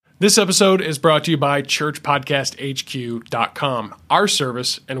This episode is brought to you by ChurchPodcastHQ.com, our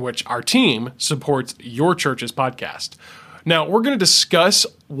service in which our team supports your church's podcast. Now, we're going to discuss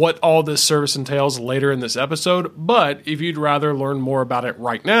what all this service entails later in this episode, but if you'd rather learn more about it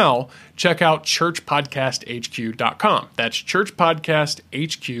right now, check out ChurchPodcastHQ.com. That's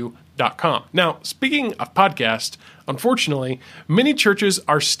ChurchPodcastHQ.com. Now, speaking of podcast, unfortunately, many churches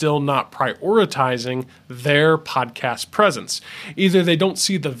are still not prioritizing their podcast presence. Either they don't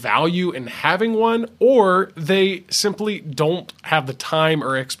see the value in having one, or they simply don't have the time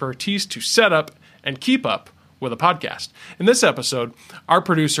or expertise to set up and keep up with a podcast. In this episode, our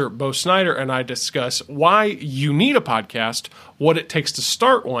producer, Bo Snyder, and I discuss why you need a podcast, what it takes to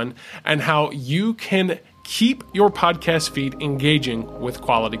start one, and how you can keep your podcast feed engaging with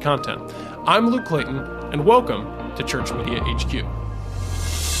quality content. I'm Luke Clayton, and welcome to Church Media HQ.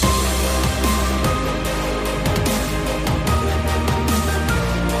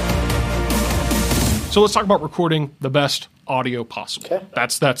 So let's talk about recording the best audio possible. Okay.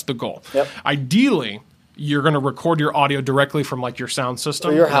 That's the goal. Yep. Ideally, you're going to record your audio directly from like your sound system.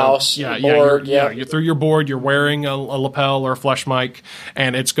 Through your house, you're through your board. You're wearing a lapel or a flush mic,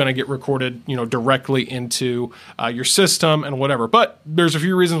 and it's going to get recorded, directly into your system and whatever. But there's a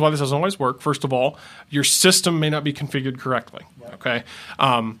few reasons why this doesn't always work. First of all, your system may not be configured correctly. Okay.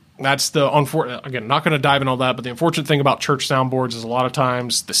 That's the unfortunate. Again, not going to dive in all that, but the unfortunate thing about church soundboards is a lot of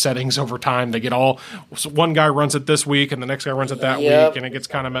times the settings over time, they get all. So one guy runs it this week, and the next guy runs it that week, and it gets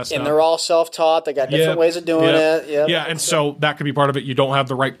kind of messed up. And they're all self-taught. They got different ways of doing it. Yep. Yeah, and so that could be part of it. You don't have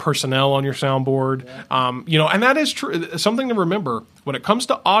the right personnel on your soundboard. And that is true. Something to remember when it comes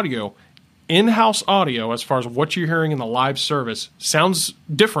to audio. In-house audio, as far as what you're hearing in the live service, sounds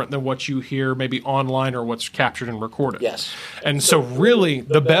different than what you hear maybe online or what's captured and recorded. Yes. And so really,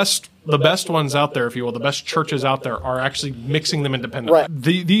 the best ones out there, if you will, the best churches out there are actually mixing them independently. Right.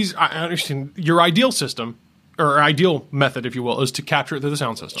 I understand your ideal system, or ideal method, if you will, is to capture it through the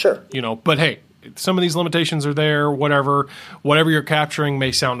sound system. Sure. But hey, some of these limitations are there, whatever you're capturing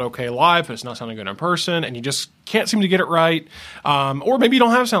may sound okay live, but it's not sounding good in person, and you just can't seem to get it right. Or maybe you don't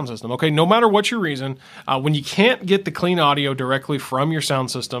have a sound system, okay? No matter what your reason, when you can't get the clean audio directly from your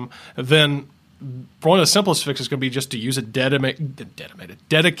sound system, then one of the simplest fixes is going to be just to use a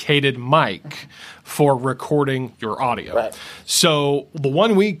dedicated mic for recording your audio. Right. So the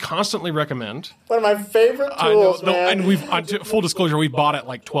one we constantly recommend. One of my favorite tools, man. And full disclosure, we've bought it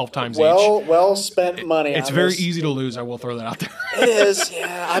like 12 times each. Well spent money. It's very easy to lose. I will throw that out there. It is.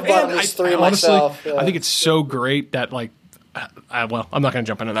 Yeah, I bought at least three myself. I think it's so great that I'm not going to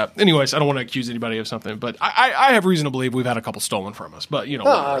jump into that. Anyways, I don't want to accuse anybody of something, but I have reason to believe we've had a couple stolen from us. But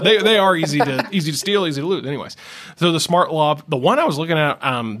they are easy to steal, easy to loot. Anyways, so the Smart Lav, the one I was looking at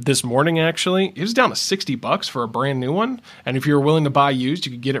this morning, actually, it was down to $60 for a brand new one. And if you were willing to buy used,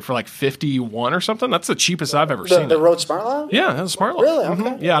 you could get it for like 51 or something. That's the cheapest I've ever seen. The Rode Smart Lav? Yeah, that's a Smart Lav. Really? Okay.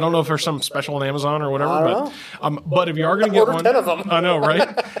 Mm-hmm. Yeah, I don't know if there's some special on Amazon or whatever, I don't know. But if you are going to get one, 10 of them. I know,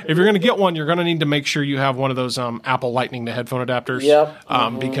 right? If you're going to get one, you're going to need to make sure you have one of those Apple Lightning to headphone adapters.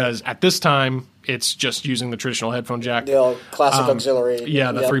 Yep. Because at this time, it's just using the traditional headphone jack. The old classic auxiliary.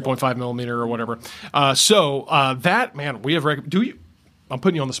 Yeah, the 3.5 millimeter or whatever. That, man, we have do you? I'm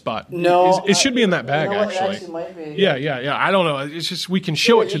putting you on the spot. No. It should be in that bag, actually. It actually might be. Yeah. I don't know. It's just we can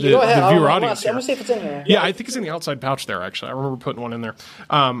show it to the viewer audience. I'm going to see if it's in here. Yeah, I think it's in the outside pouch there, actually. I remember putting one in there.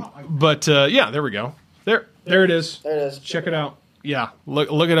 There we go. There it is. There it is. Check it out. Yeah,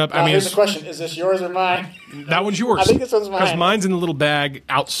 look it up. Now, here's the question: is this yours or mine? That one's yours. I think this one's mine because mine's in the little bag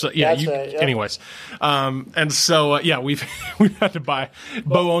outside. Yeah, That's right, yep. Anyways, and so we've had to buy.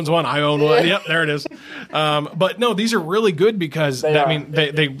 Bo owns one. I own one. Yep, there it is. But no, these are really good because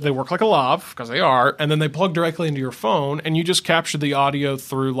they work like a lav because they are, and then they plug directly into your phone, and you just capture the audio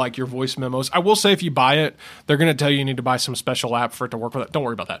through like your voice memos. I will say if you buy it, they're going to tell you need to buy some special app for it to work with it. Don't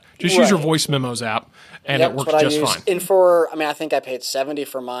worry about that. Just use your voice memos app, and it works just fine. And I think I paid $70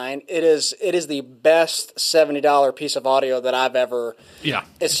 for mine. It is the best $70 piece of audio that I've ever. Yeah,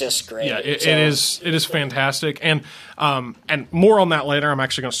 it's just great. Yeah, it is fantastic, and more on that later. I'm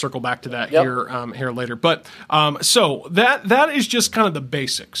actually going to circle back to that here later. But so that is just kind of the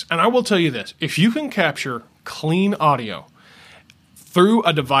basics, and I will tell you this: if you can capture clean audio through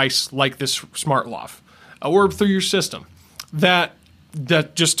a device like this Smart Lav or through your system, that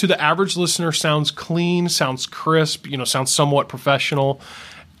just to the average listener sounds clean, sounds crisp, sounds somewhat professional,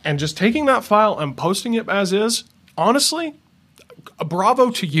 and just taking that file and posting it as is, honestly,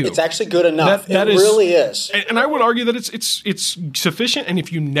 bravo to you. It's actually good enough. It really is. And I would argue that it's sufficient, and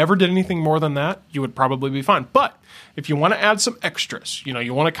if you never did anything more than that, you would probably be fine. But if you want to add some extras,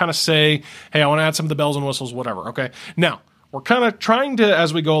 you want to kind of say, hey, I want to add some of the bells and whistles, whatever, okay? Now, we're kind of trying to,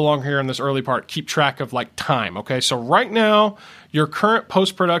 as we go along here in this early part, keep track of like time. Okay, so right now, your current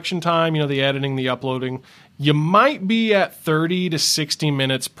post-production time, the editing, the uploading, you might be at 30 to 60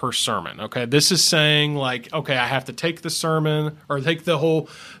 minutes per sermon. Okay, this is saying like, okay, I have to take the sermon or take the whole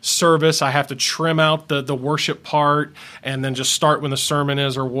service. I have to trim out the worship part and then just start when the sermon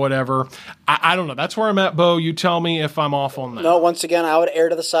is or whatever. I don't know. That's where I'm at, Bo. You tell me if I'm off on that. No, once again, I would err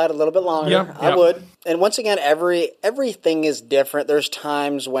to the side a little bit longer. Yep. I would. And once again, everything is different. There's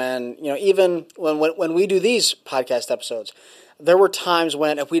times when, even when we do these podcast episodes, there were times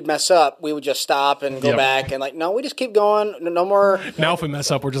when if we'd mess up, we would just stop and go back and like, no, we just keep going. No more. Now if we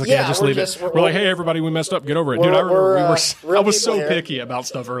mess up, we're just like, just leave it. We're like, hey, everybody, we messed up. Get over it. Dude, I remember I was so picky about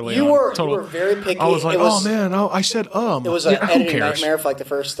stuff early on. You were very picky. I was like, I said It was an editing nightmare for like the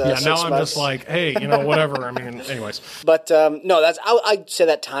first 6 months. Now I'm just like, hey, whatever. I mean, anyways. But no, I'd say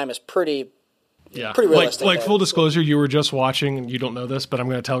that time is pretty realistic. Like full disclosure, you were just watching, and you don't know this, but I'm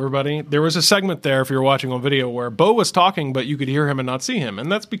going to tell everybody. There was a segment there, if you're watching on video, where Bo was talking, but you could hear him and not see him.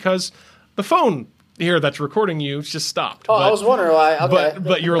 And that's because the phone here that's recording you just stopped. I was wondering why. Okay.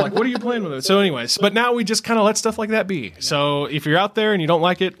 But you were like, what are you playing with it? So anyways, but now we just kind of let stuff like that be. So if you're out there and you don't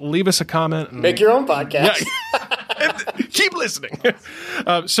like it, leave us a comment. And make your own podcast. Keep listening.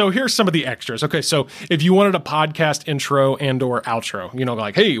 So here's some of the extras. Okay, so if you wanted a podcast intro and or outro,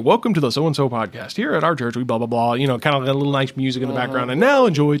 like, hey, welcome to the so-and-so podcast. Here at our church, we blah, blah, blah. Kind of a little nice music in the background. And now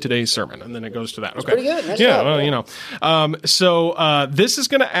enjoy today's sermon. And then it goes to that. Okay. Pretty good. Nice job. Well, So this is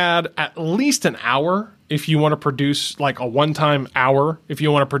going to add at least an hour if you want to produce like a one-time hour, if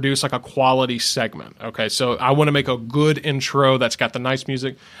you want to produce like a quality segment. Okay, so I want to make a good intro that's got the nice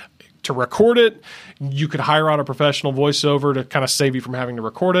music. To record it, you could hire out a professional voiceover to kind of save you from having to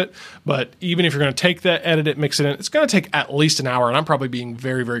record it. But even if you're going to take that, edit it, mix it in, it's going to take at least an hour. And I'm probably being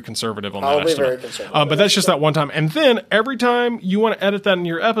very, very conservative on that. I'll be very conservative. But that's just that one time. And then every time you want to edit that in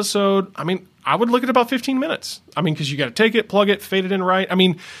your episode, I would look at about 15 minutes. Because you got to take it, plug it, fade it in right.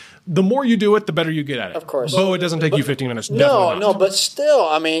 The more you do it, the better you get at it. Of course. It doesn't take you 15 minutes. No, but still,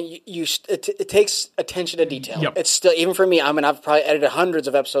 it takes attention to detail. Yep. It's still, even for me, I've probably edited hundreds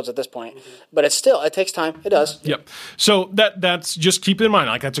of episodes at this point, but it takes time. It does. Yep. So that's just keep in mind,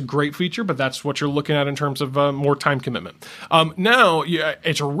 like that's a great feature, but that's what you're looking at in terms of more time commitment. Now,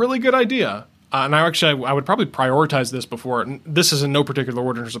 it's a really good idea. And I would probably prioritize this before. And this is in no particular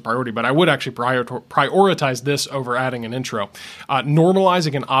order in terms of priority, but I would actually prioritize this over adding an intro.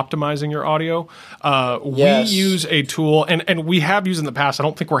 Normalizing and optimizing your audio. Yes. We use a tool, and we have used in the past. I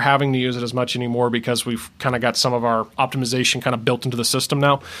don't think we're having to use it as much anymore because we've kind of got some of our optimization kind of built into the system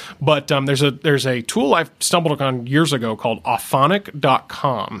now. But there's a tool I stumbled upon years ago called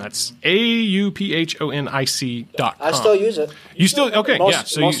Auphonic.com. That's AUPHONIC.com. I still use it. You still okay?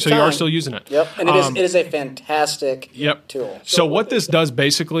 So you are still using it. Yep, and it is a fantastic tool. So what this does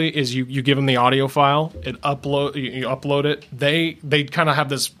basically is you give them the audio file, you upload it. They kind of have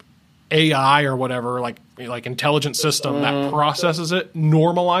this AI or whatever, like intelligent system that processes it,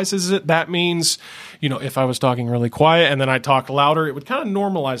 normalizes it. That means, if I was talking really quiet and then I talk louder, it would kind of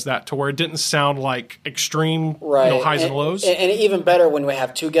normalize that to where it didn't sound like extreme highs and lows. And even better when we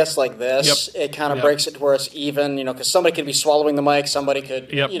have two guests like this, it kind of breaks it to where it's even, because somebody could be swallowing the mic, somebody could,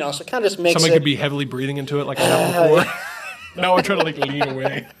 so it kind of just makes somebody could be heavily breathing into it like I have before. Now we're trying to lean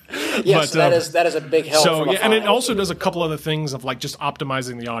away. Yes, but, that is a big help. So and it also does a couple other things of like just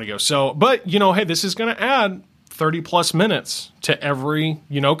optimizing the audio. So, but hey, this is going to add 30 plus minutes to every,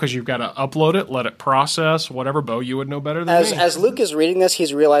 because you've got to upload it, let it process, whatever. Bo, you would know better than me. As Luke is reading this,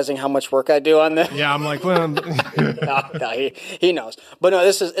 he's realizing how much work I do on this. Yeah, I'm like, well, no, he knows. But no,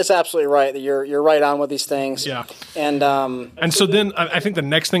 it's absolutely right. You're right on with these things. Yeah, and so then I think the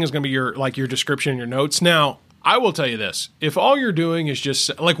next thing is going to be your description and your notes. Now, I will tell you this. If all you're doing is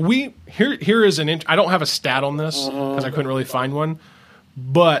just like here is I don't have a stat on this because I couldn't really find one,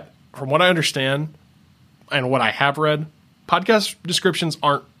 but from what I understand and what I have read, podcast descriptions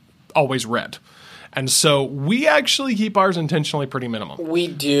aren't always read. And so we actually keep ours intentionally pretty minimum. We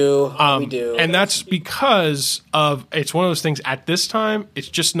do. We do. And that's because it's one of those things at this time, it's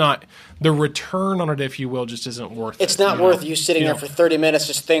just not, the return on it, if you will, just isn't worth it. It's not worth you sitting there for 30 minutes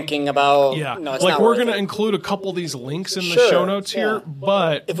just thinking about, it's like we're going to include a couple of these links in the show notes here,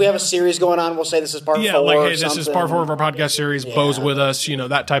 but if we have a series going on, we'll say this is part 4 hey, this is part 4 of our podcast series, Bo's with us,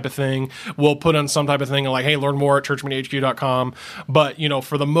 that type of thing. We'll put on some type of thing like, hey, learn more at churchmediahq.com. But,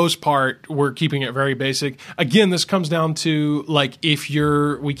 for the most part, we're keeping it very basic. Again, this comes down to like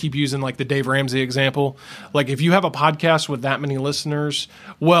we keep using like the Dave Ramsey example. Like if you have a podcast with that many listeners,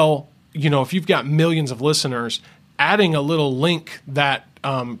 well, if you've got millions of listeners, adding a little link that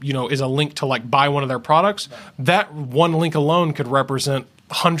is a link to like buy one of their products, that one link alone could represent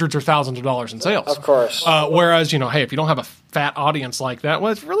hundreds or thousands of dollars in sales. Of course. Whereas, hey, if you don't have a fat audience like that,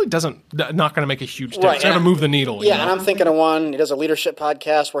 well, it really not going to make a huge difference. It's going to move the needle. Yeah, and I'm thinking of one. He does a leadership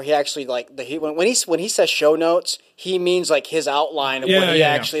podcast where he actually when he says show notes, he means like his outline of what he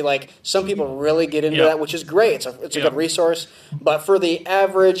actually like. Some people really get into that, which is great. It's a good resource. But for the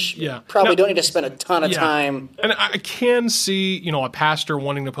average, probably don't need to spend a ton of time. And I can see, a pastor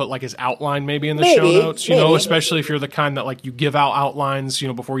wanting to put like his outline maybe in the show notes, especially if you're the kind that like you give out outlines,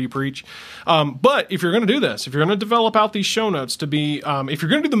 before you preach. But if you're going to do this, if you're going to develop out these show notes to be, if you're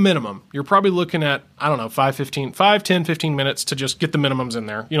going to do the minimum, you're probably looking at, 10, 15 minutes to just get the minimums in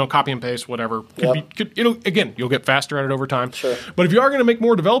there, copy and paste, whatever. Again, you'll get faster at it over time. Sure. But if you are going to make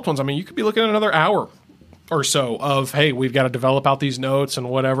more developed ones, you could be looking at another hour or so of, hey, we've got to develop out these notes and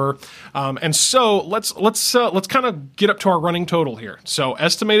whatever. And so let's kind of get up to our running total here. So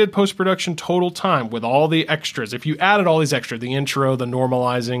estimated post-production total time with all the extras. If you added all these extras, the intro, the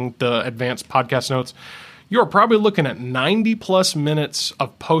normalizing, the advanced podcast notes, you're probably looking at 90 plus minutes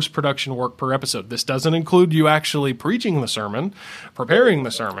of post-production work per episode. This doesn't include you actually preaching the sermon, preparing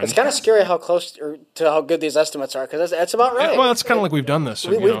the sermon. It's kind of scary how close to how good these estimates are, because that's about right. Well, it's kind of like we've done this.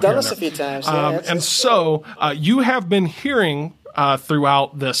 We've done this a few times. So you have been hearing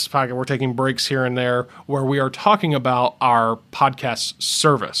throughout this podcast, we're taking breaks here and there where we are talking about our podcast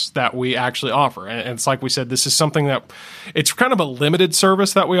service that we actually offer. And it's like we said, this is something that it's kind of a limited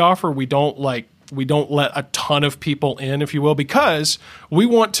service that we offer. We don't let a ton of people in, if you will, because we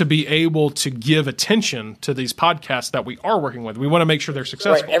want to be able to give attention to these podcasts that we are working with. We want to make sure they're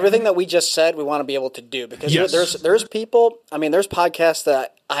successful. Right. Everything that we just said, we want to be able to do, because there's people, there's podcasts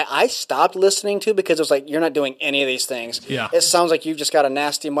that I stopped listening to because it was like, you're not doing any of these things. Yeah. It sounds like you've just got a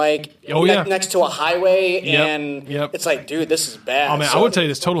nasty mic next to a highway, and it's like, dude, this is bad. Oh, man, I would tell you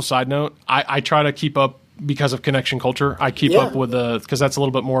this total side note. I try to keep up. Because of Connection Culture, I keep up with because that's a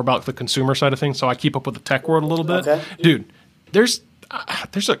little bit more about the consumer side of things. So I keep up with the tech world a little bit. Okay. Dude, there's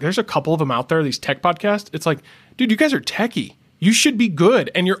a couple of them out there, these tech podcasts. It's like, dude, you guys are techie. You should be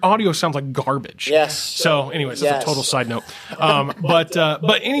good, and your audio sounds like garbage. Yes. So, anyways, that's a total side note. But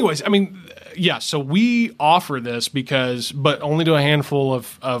anyways, so we offer this but only to a handful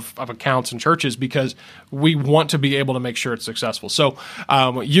of accounts and churches because we want to be able to make sure it's successful. So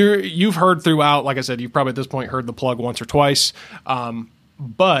you've heard throughout, like I said, you've probably at this point heard the plug once or twice.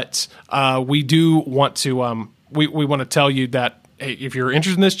 But we do want to we want to tell you that, hey, if you're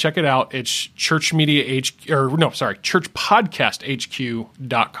interested in this, check it out. It's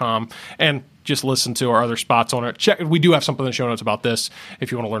churchpodcasthq.com, and just listen to our other spots on it. We do have something in the show notes about this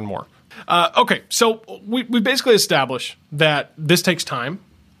if you want to learn more. Okay, so we basically established that this takes time,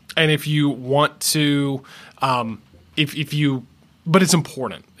 and if you want to, but it's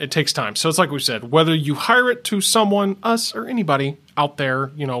important. It takes time. So it's like we said, whether you hire it to someone, us, or anybody out there,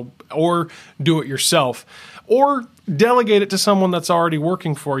 or do it yourself, or delegate it to someone that's already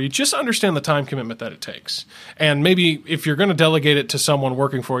working for you, just understand the time commitment that it takes. And maybe if you're going to delegate it to someone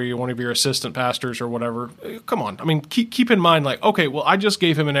working for you, one of your assistant pastors or whatever, come on. Keep in mind, like, okay, well, I just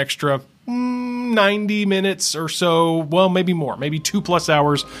gave him an extra 90 minutes or so, well, maybe more, maybe 2+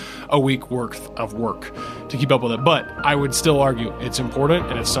 hours a week worth of work to keep up with it. But I would still argue it's important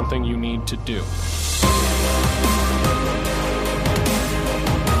and it's something you need to do.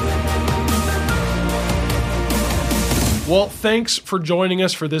 Well, thanks for joining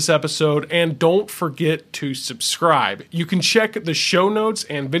us for this episode, and don't forget to subscribe. You can check the show notes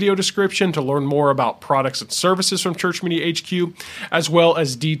and video description to learn more about products and services from Church Media HQ, as well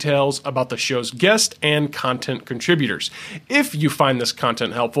as details about the show's guest and content contributors. If you find this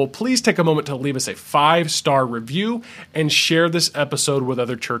content helpful, please take a moment to leave us a 5-star review and share this episode with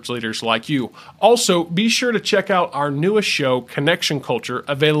other church leaders like you. Also, be sure to check out our newest show, Connection Culture,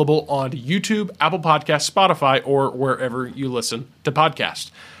 available on YouTube, Apple Podcasts, Spotify, or wherever you listen to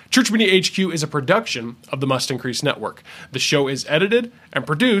podcasts. Church Media HQ is a production of the Must Increase Network. The show is edited and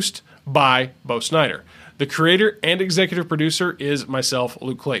produced by Bo Snyder. The creator and executive producer is myself,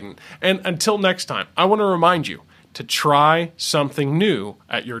 Luke Clayton. And until next time, I want to remind you to try something new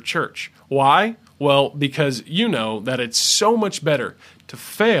at your church. Why? Well, because you know that it's so much better to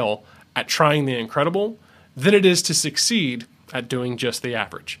fail at trying the incredible than it is to succeed at doing just the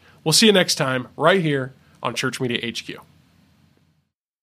average. We'll see you next time right here on Church Media HQ.